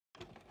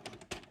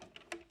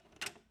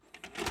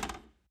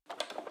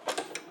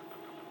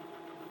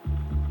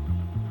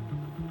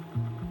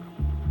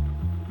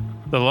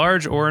The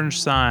large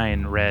orange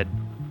sign read,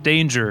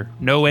 "Danger,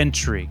 no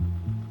entry."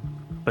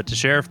 But to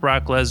Sheriff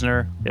Brock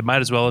Lesnar, it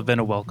might as well have been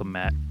a welcome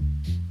mat.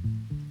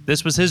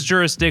 This was his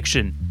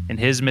jurisdiction and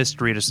his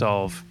mystery to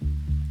solve.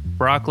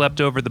 Brock leapt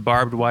over the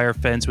barbed wire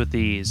fence with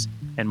ease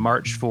and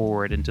marched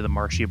forward into the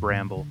marshy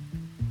bramble.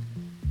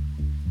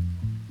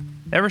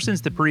 Ever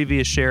since the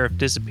previous sheriff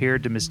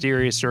disappeared to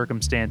mysterious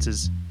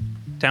circumstances,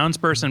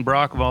 townsperson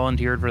Brock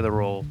volunteered for the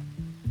role.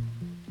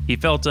 He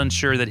felt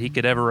unsure that he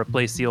could ever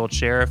replace the old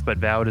sheriff, but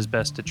vowed his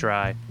best to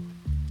try.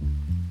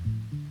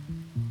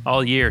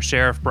 All year,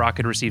 Sheriff Brock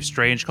had received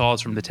strange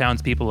calls from the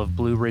townspeople of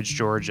Blue Ridge,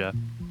 Georgia.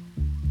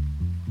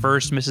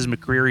 First, Mrs.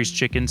 McCreary's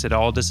chickens had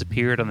all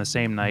disappeared on the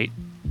same night.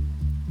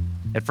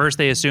 At first,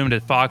 they assumed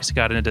a fox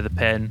got into the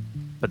pen,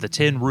 but the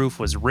tin roof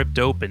was ripped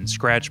open,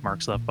 scratch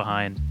marks left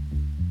behind.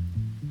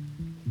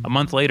 A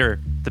month later,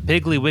 the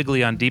Piggly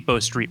Wiggly on Depot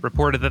Street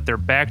reported that their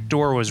back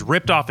door was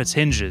ripped off its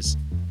hinges,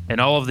 and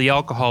all of the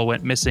alcohol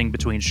went missing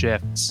between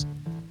shifts.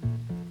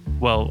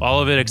 Well, all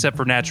of it except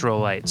for natural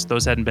lights.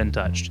 Those hadn't been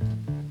touched.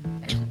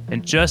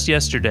 And just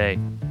yesterday,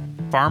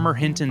 Farmer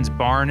Hinton's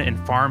barn and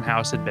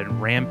farmhouse had been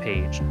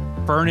rampaged,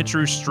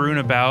 furniture strewn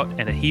about,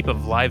 and a heap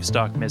of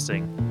livestock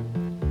missing.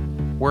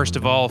 Worst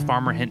of all,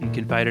 Farmer Hinton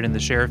confided in the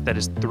sheriff that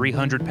his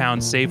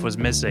 300-pound safe was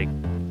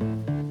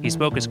missing. He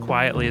spoke as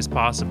quietly as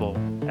possible,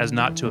 as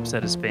not to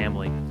upset his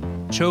family,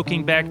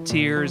 choking back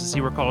tears as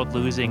he recalled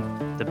losing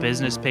the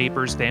business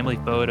papers, family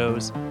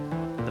photos,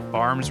 the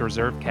farm's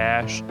reserve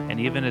cash,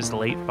 and even his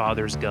late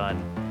father's gun.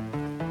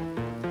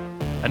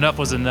 Enough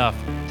was enough.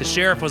 The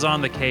sheriff was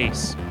on the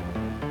case.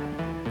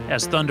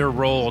 As thunder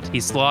rolled,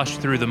 he sloshed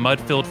through the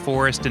mud-filled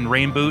forest in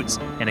rain boots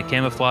and a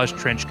camouflage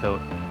trench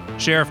coat.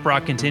 Sheriff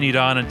Brock continued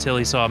on until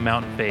he saw a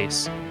mountain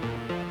face.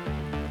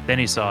 Then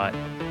he saw it.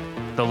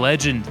 The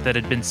legend that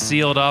had been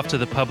sealed off to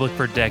the public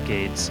for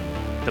decades.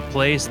 The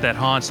place that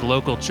haunts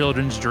local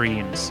children's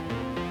dreams.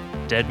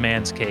 Dead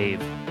Man's Cave.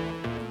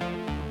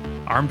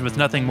 Armed with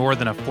nothing more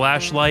than a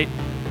flashlight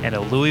and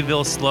a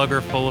Louisville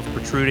Slugger full of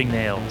protruding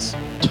nails.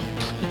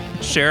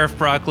 Sheriff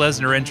Brock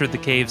Lesnar entered the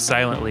cave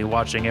silently,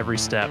 watching every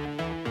step.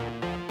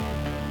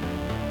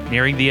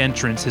 Nearing the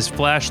entrance, his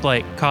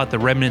flashlight caught the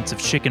remnants of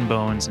chicken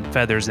bones and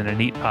feathers in a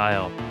neat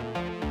pile.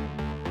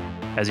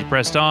 As he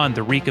pressed on,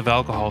 the reek of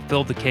alcohol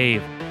filled the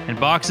cave, and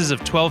boxes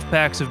of 12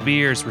 packs of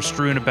beers were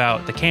strewn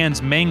about, the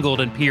cans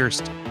mangled and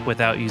pierced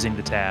without using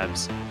the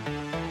tabs.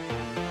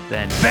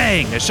 Then,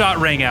 bang! A shot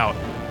rang out.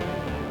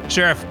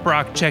 Sheriff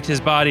Brock checked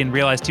his body and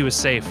realized he was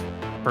safe,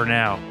 for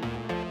now.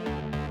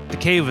 The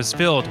cave was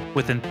filled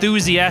with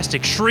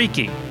enthusiastic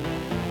shrieking.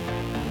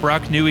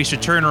 Brock knew he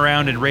should turn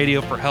around and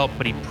radio for help,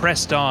 but he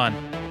pressed on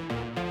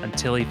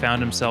until he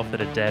found himself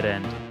at a dead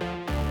end.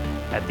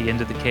 At the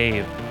end of the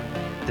cave,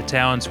 the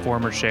town's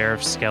former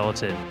sheriff's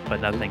skeleton,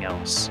 but nothing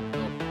else.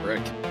 Oh,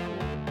 frick.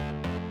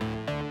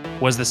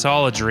 Was this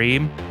all a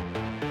dream?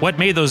 What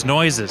made those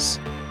noises?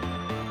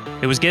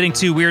 It was getting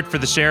too weird for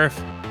the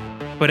sheriff,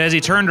 but as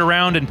he turned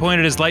around and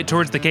pointed his light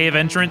towards the cave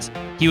entrance,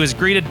 he was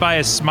greeted by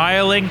a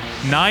smiling,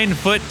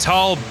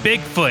 9-foot-tall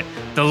Bigfoot,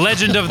 the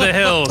legend of the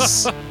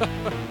hills.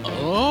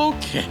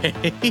 Okay.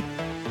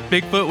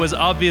 Bigfoot was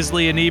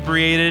obviously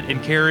inebriated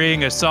and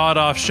carrying a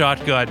sawed-off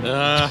shotgun.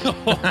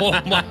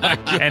 Oh my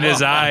God. And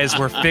his eyes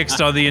were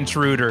fixed on the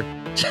intruder.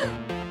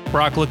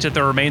 Brock looked at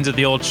the remains of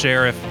the old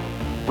sheriff,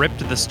 ripped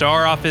the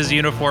star off his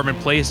uniform and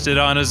placed it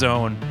on his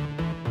own.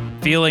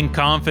 Feeling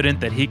confident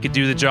that he could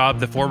do the job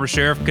the former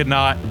sheriff could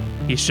not,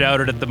 he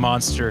shouted at the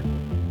monster,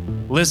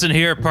 "Listen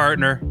here,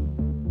 partner.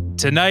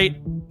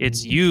 Tonight,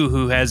 it's you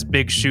who has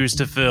big shoes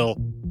to fill."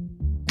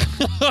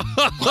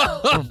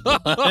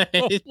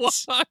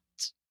 What?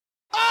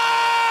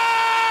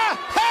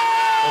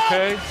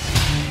 Okay.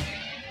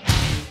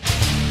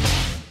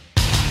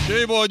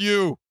 Shame on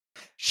you.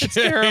 It's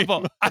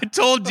terrible. I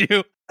told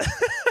you.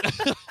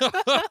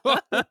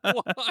 What?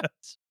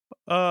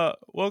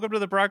 Welcome to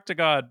the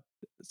Proctagon.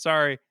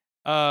 Sorry.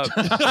 No,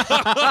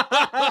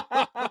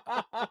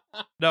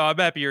 I'm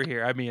happy you're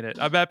here. I mean it.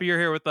 I'm happy you're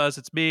here with us.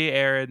 It's me,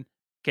 Aaron,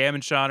 Cam,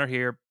 and Sean are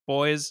here.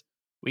 Boys,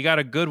 we got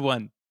a good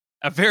one.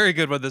 A very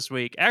good one this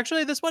week.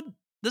 Actually, this one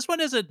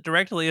isn't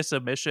directly a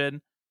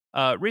submission.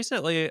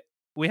 Recently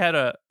we had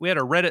a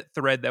Reddit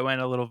thread that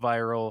went a little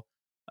viral,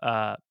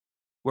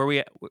 where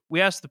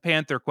we asked the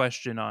Panther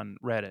question on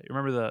Reddit.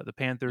 Remember the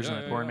Panthers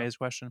and the corn maze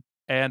question?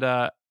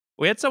 And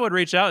we had someone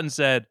reach out and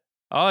said,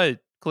 "Oh,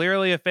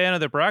 clearly a fan of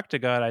the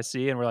Proctagon, I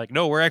see." And we're like,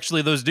 "No, we're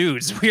actually those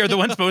dudes. We are the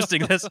ones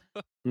posting this."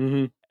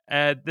 Mm-hmm.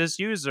 And this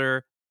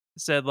user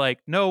said, like,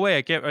 "No way,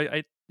 I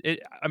can't."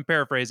 I'm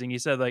paraphrasing. He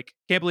said, like,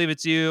 "Can't believe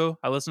it's you.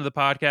 I listen to the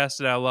podcast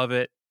and I love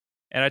it."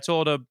 And I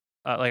told him,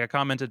 I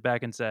commented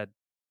back and said,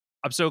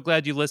 "I'm so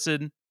glad you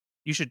listen.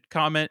 You should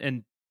comment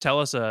and tell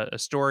us a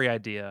story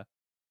idea."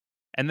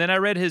 And then I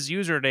read his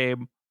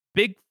username,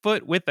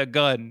 Bigfoot with a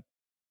gun.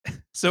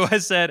 So I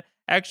said,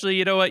 "Actually,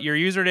 you know what? Your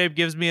username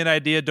gives me an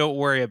idea. Don't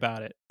worry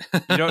about it.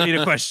 You don't need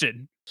a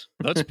question."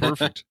 That's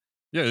perfect.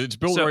 Yeah, it's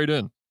built right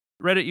in.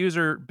 Reddit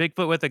user,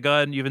 Bigfoot with a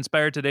gun, you've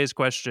inspired today's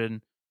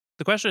question.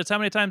 The question is, how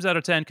many times out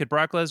of 10 could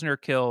Brock Lesnar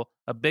kill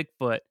a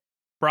Bigfoot?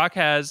 Brock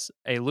has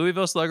a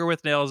Louisville Slugger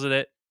with nails in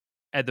it,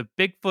 and the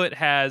Bigfoot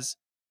has,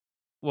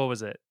 what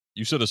was it?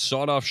 You said a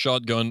sawed-off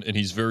shotgun, and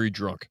he's very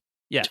drunk.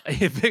 Yeah,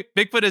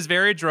 Bigfoot is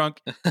very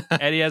drunk,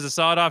 and he has a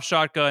sawed-off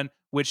shotgun,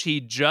 which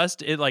he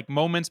just,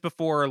 moments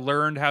before,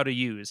 learned how to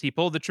use. He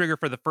pulled the trigger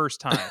for the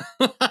first time,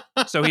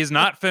 so he's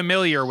not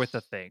familiar with the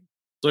thing.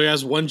 So he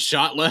has one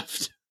shot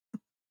left?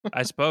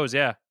 I suppose,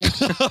 yeah.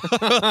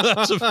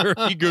 That's a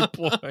very good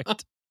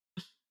point.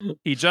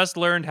 He just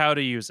learned how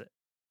to use it.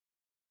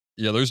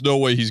 Yeah, there's no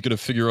way he's going to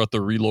figure out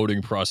the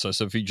reloading process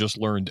if he just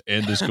learned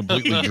and is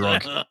completely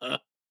drunk.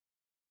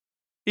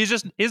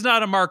 He's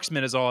not a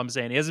marksman is all I'm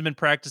saying. He hasn't been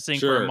practicing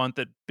for a month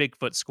at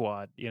Bigfoot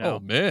Squad, you know. Oh,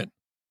 man.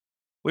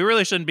 We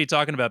really shouldn't be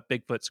talking about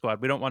Bigfoot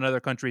Squad. We don't want other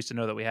countries to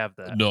know that we have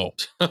that. No.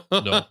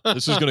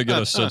 This is going to get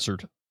us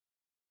censored.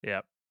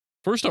 Yeah.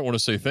 First, I want to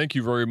say thank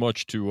you very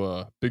much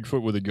to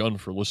Bigfoot with a Gun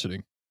for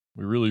listening.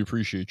 We really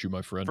appreciate you,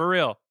 my friend. For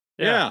real.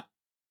 Yeah.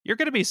 You're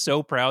going to be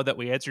so proud that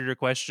we answered your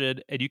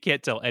question, and you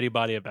can't tell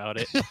anybody about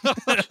it.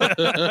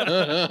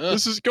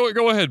 This is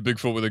go ahead,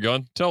 Bigfoot with a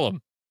Gun. Tell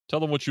them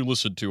what you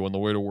listened to on the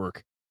way to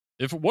work.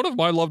 If one of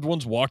my loved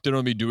ones walked in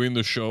on me doing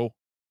this show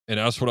and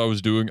asked what I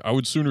was doing, I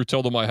would sooner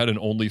tell them I had an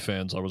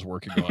OnlyFans I was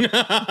working on.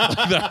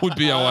 That would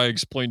be how I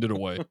explained it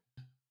away.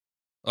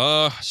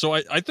 So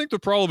I think the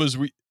problem is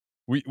we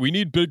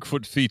need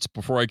Bigfoot feats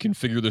before I can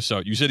figure this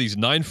out. You said he's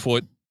 9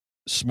 foot,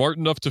 smart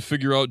enough to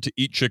figure out to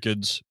eat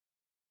chickens,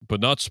 but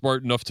not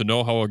smart enough to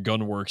know how a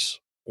gun works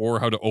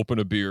or how to open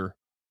a beer.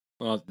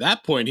 Well, at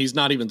that point, he's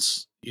not even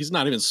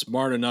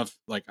smart enough.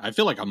 Like, I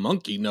feel like a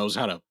monkey knows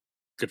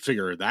could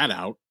figure that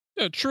out.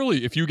 Yeah,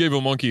 truly, if you gave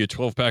a monkey a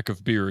 12-pack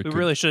of beer... We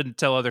really shouldn't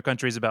tell other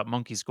countries about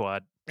Monkey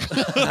Squad.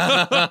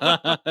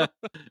 They're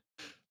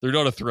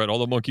not a threat. All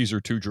the monkeys are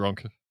too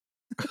drunk.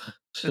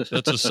 That's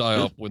a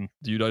psyop when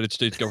the United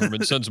States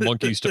government sends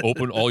monkeys to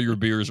open all your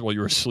beers while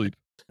you're asleep.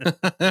 You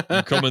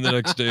come in the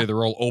next day,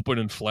 they're all open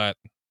and flat.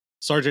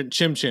 Sergeant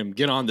Chim Chim,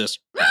 get on this.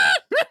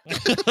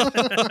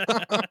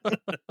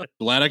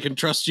 Glad I can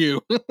trust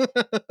you.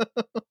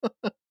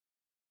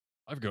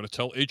 I've got to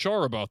tell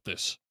HR about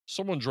this.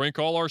 Someone drank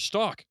all our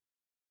stock.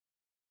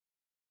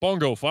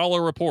 Bongo, file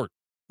a report.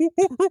 It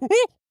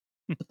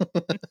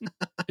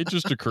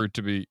just occurred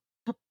to me,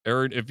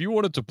 Aaron, if you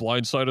wanted to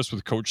blindside us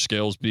with Coach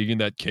Scales being in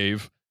that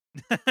cave,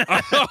 you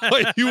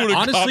would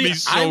have got me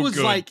so I was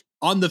good. like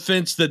on the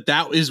fence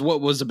that is what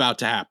was about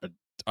to happen.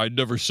 I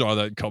never saw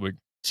that coming.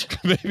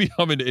 Maybe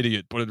I'm an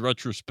idiot, but in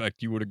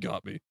retrospect, you would have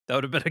got me. That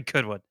would have been a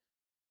good one.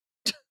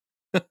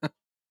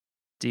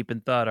 Deep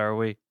in thought, are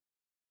we?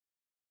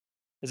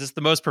 Is this the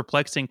most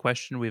perplexing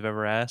question we've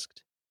ever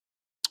asked?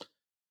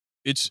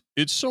 It's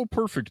so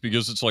perfect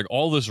because it's like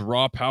all this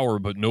raw power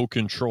but no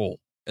control.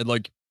 And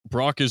like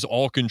Brock is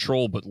all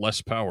control but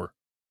less power.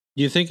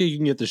 You think he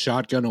can get the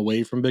shotgun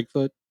away from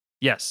Bigfoot?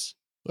 Yes.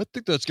 I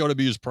think that's got to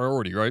be his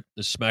priority, right?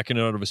 Is smacking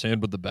it out of his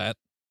hand with the bat.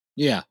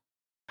 Yeah.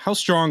 How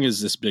strong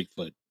is this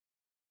Bigfoot?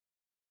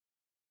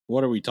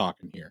 What are we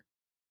talking here?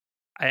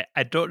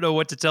 I don't know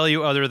what to tell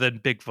you other than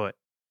Bigfoot.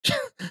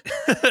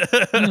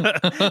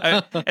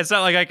 It's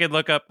not like I could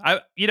look up.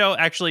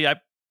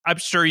 I'm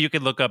sure you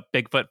can look up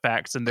Bigfoot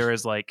facts, and there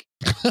is like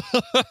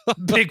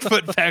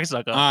Bigfoot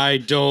facts.com. I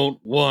don't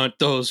want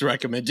those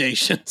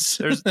recommendations.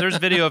 There's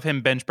video of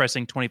him bench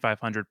pressing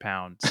 2,500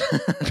 pounds.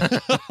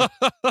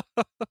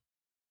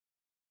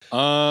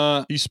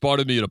 He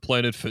spotted me at a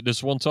Planet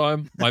Fitness one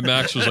time. My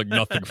max was like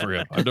nothing for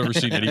him. I've never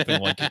seen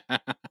anything like it.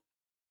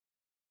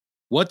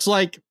 What's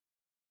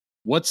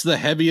the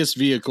heaviest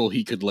vehicle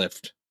he could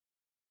lift?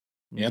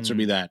 Answer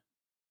me that.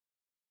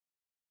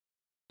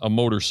 A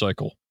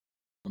motorcycle.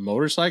 A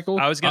motorcycle?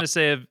 I was going to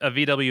say a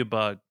VW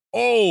Bug.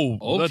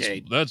 Oh,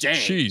 okay. That's Dang,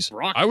 cheese.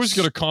 Brock I was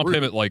going to is comp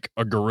him at like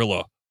a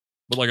gorilla,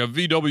 but like a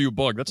VW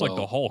Bug. That's like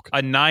the Hulk.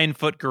 A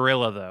 9-foot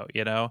gorilla, though,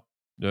 you know?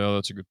 Yeah,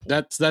 that's a good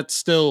point. That's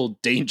still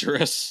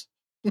dangerous.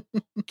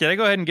 Can I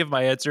go ahead and give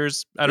my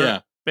answers? I don't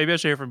know. Maybe I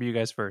should hear from you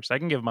guys first. I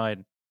can give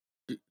mine.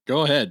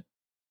 Go ahead.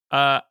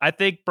 I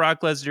think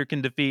Brock Lesnar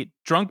can defeat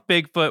drunk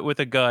Bigfoot with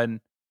a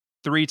gun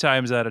 3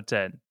 times out of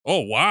 10.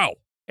 Oh, wow.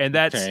 And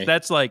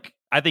that's like,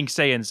 I think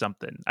saying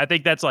something. I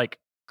think that's like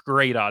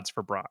great odds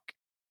for Brock.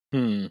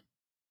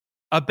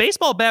 A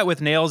baseball bat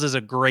with nails is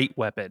a great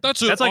weapon.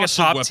 That's like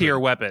awesome a top tier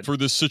weapon for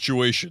this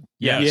situation.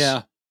 Yes.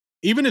 Yeah.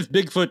 Even if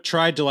Bigfoot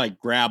tried to like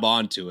grab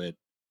onto it,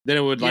 then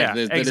it would then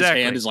his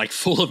hand is like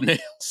full of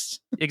nails.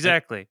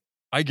 Exactly.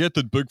 I get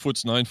that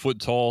Bigfoot's 9 foot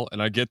tall,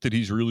 and I get that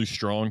he's really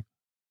strong.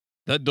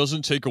 That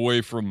doesn't take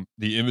away from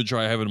the image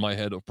I have in my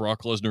head of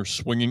Brock Lesnar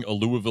swinging a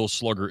Louisville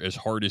Slugger as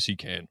hard as he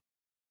can.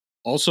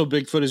 Also,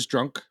 Bigfoot is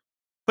drunk.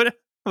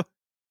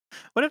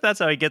 What if that's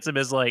how he gets him?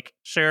 Is like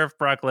Sheriff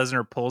Brock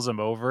Lesnar pulls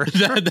him over. He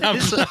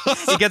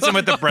gets him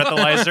with the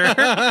breathalyzer.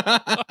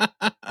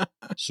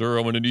 Sir,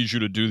 I'm going to need you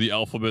to do the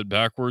alphabet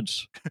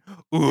backwards.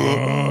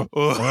 All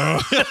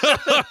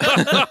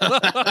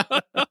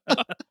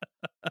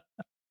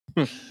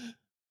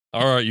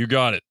right, you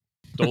got it.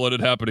 Don't let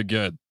it happen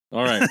again.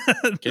 All right.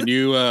 Can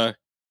you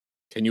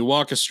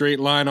walk a straight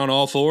line on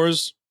all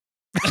fours?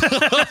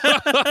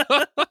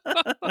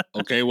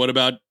 Okay, what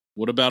about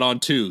What about on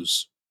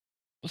twos?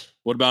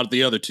 What about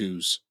the other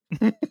twos?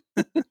 I'm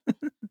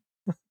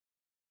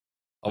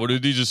gonna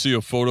need to see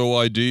a photo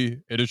ID,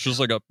 and it's just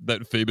like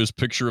that famous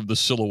picture of the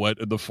silhouette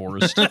in the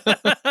forest.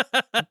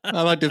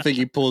 I like to think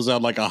he pulls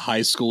out like a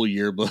high school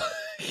yearbook,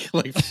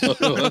 like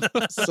photo of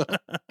some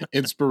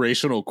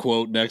inspirational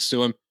quote next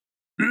to him.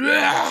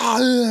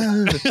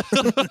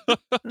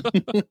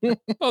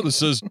 Oh, this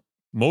says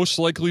most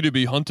likely to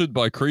be hunted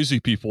by crazy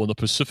people in the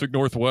Pacific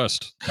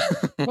Northwest.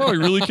 Oh, he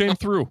really came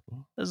through.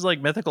 This is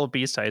like Mythical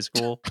Beast High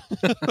School.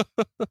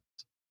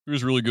 He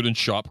was really good in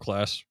shop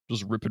class,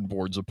 just ripping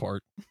boards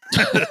apart.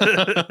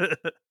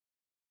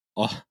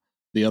 Oh,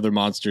 the other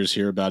monsters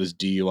hear about his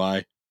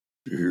DUI.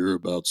 You hear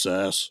about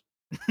Sass?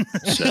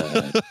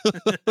 Sad.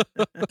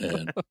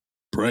 And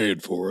praying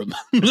for him.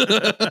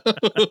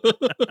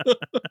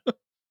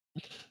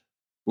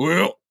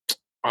 Well,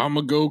 I'm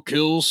gonna go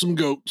kill some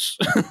goats.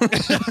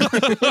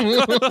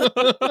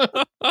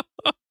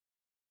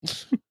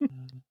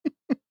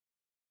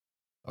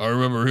 I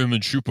remember him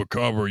and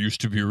Chupacabra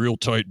used to be real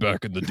tight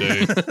back in the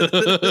day.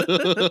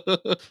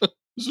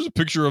 This is a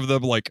picture of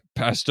them like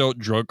passed out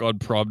drunk on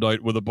prom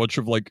night with a bunch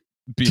of like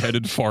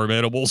beheaded farm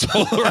animals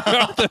all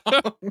around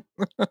them.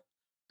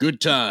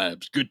 Good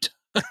times. Good times.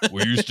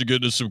 We used to get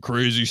into some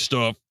crazy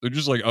stuff. They're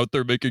just like out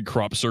there making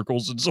crop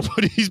circles in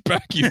somebody's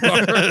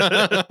backyard.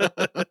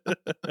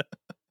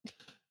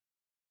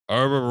 I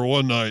remember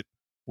one night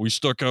we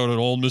stuck out at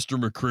old Mr.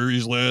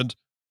 McCreary's land.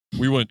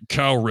 We went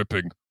cow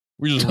ripping.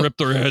 We just ripped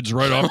their heads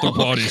right off their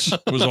bodies.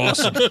 It was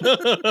awesome.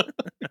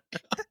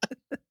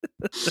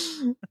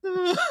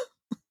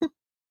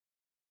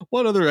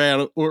 What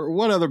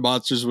other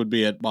monsters would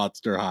be at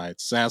Monster High?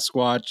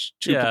 Sasquatch,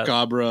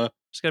 Chupacabra.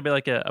 It's gotta be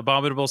like a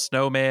abominable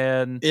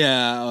snowman.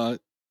 Yeah.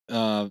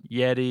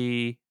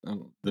 Yeti.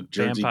 The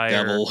Jersey vampire.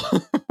 Devil.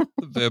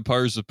 The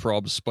vampire's the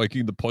problem,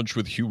 spiking the punch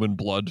with human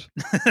blood.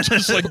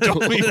 Just like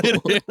dumping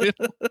it in.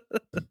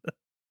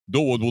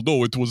 No one will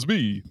know it was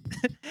me.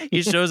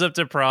 He shows up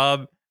to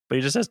prom, but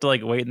he just has to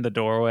like wait in the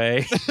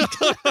doorway.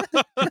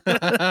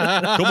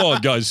 Come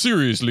on, guys,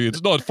 seriously,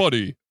 it's not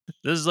funny.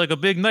 This is like a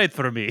big night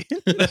for me.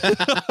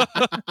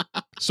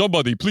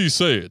 Somebody, please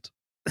say it.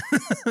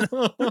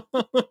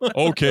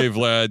 Okay,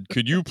 Vlad,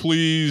 could you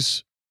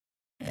please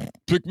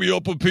pick me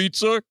up a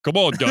pizza? Come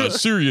on,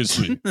 guys,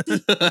 seriously.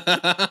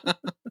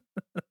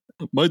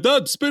 My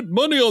dad spent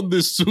money on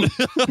this suit.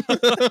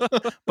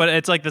 But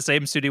it's like the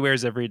same suit he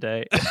wears every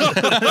day.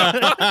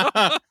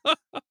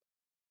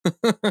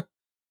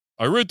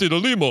 I rented a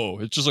limo.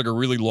 It's just like a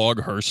really long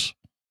hearse.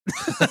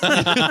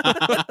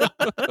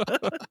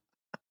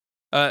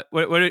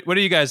 What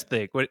do you guys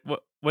think?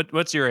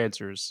 What's your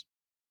answers?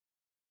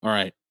 All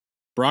right.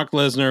 Brock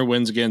Lesnar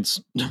wins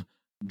against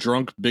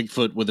drunk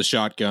Bigfoot with a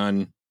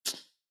shotgun.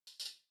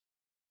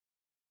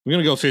 I'm going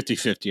to go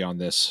 50-50 on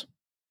this.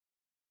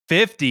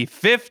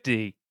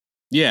 50-50.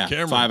 Yeah,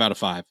 Cameron. 5 out of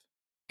 5.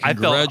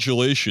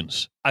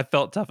 Congratulations. I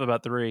felt tough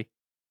about 3.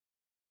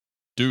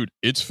 Dude,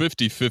 it's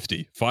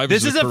 50-50. 5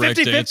 This is is the a correct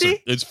 50-50? answer.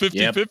 It's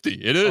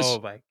 50-50. It is.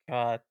 Oh my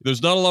god.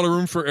 There's not a lot of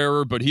room for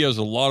error, but he has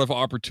a lot of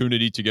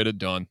opportunity to get it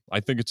done. I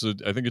think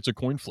it's a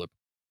coin flip.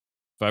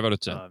 5 out of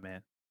 10. Oh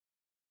man.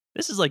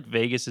 This is like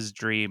Vegas's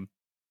dream.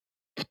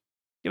 Can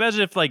you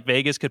imagine if like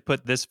Vegas could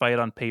put this fight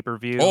on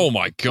pay-per-view? Oh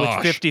my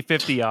gosh. With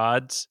 50-50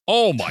 odds.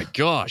 Oh my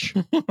gosh.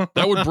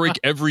 That would break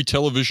every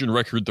television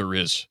record there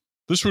is.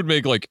 This would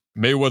make like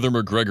Mayweather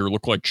McGregor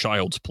look like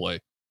child's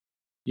play.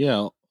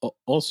 Yeah.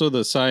 Also,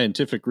 the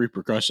scientific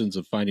repercussions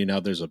of finding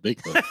out there's a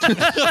Bigfoot.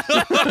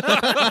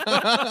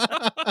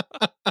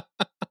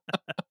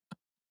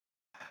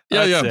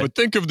 Yeah, but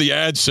think of the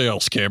ad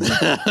sales, Cameron.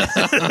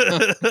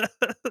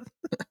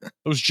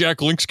 Those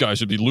Jack Links guys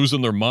would be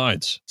losing their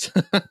minds.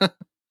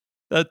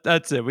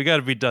 That's it. We got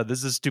to be done. This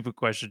is a stupid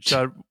question.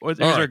 Sean, who's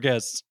our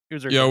guest?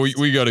 Yeah,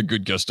 we got a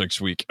good guest next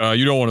week.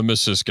 You don't want to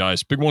miss this,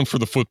 guys. Big one for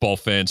the football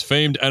fans.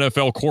 Famed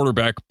NFL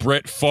quarterback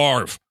Brett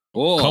Favre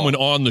coming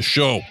on the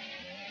show.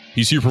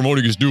 He's here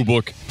promoting his new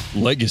book,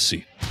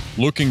 Legacy,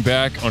 looking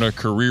back on a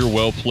career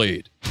well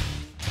played.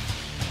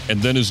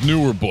 And then his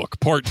newer book,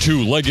 Part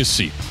 2,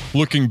 Legacy,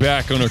 looking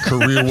back on a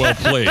career well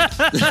played.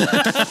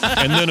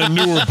 And then a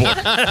newer book,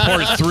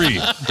 Part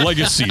 3,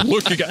 Legacy,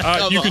 looking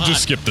you can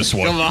just skip this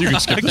one. You can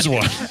skip this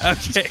one.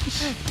 Okay.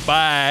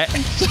 Bye.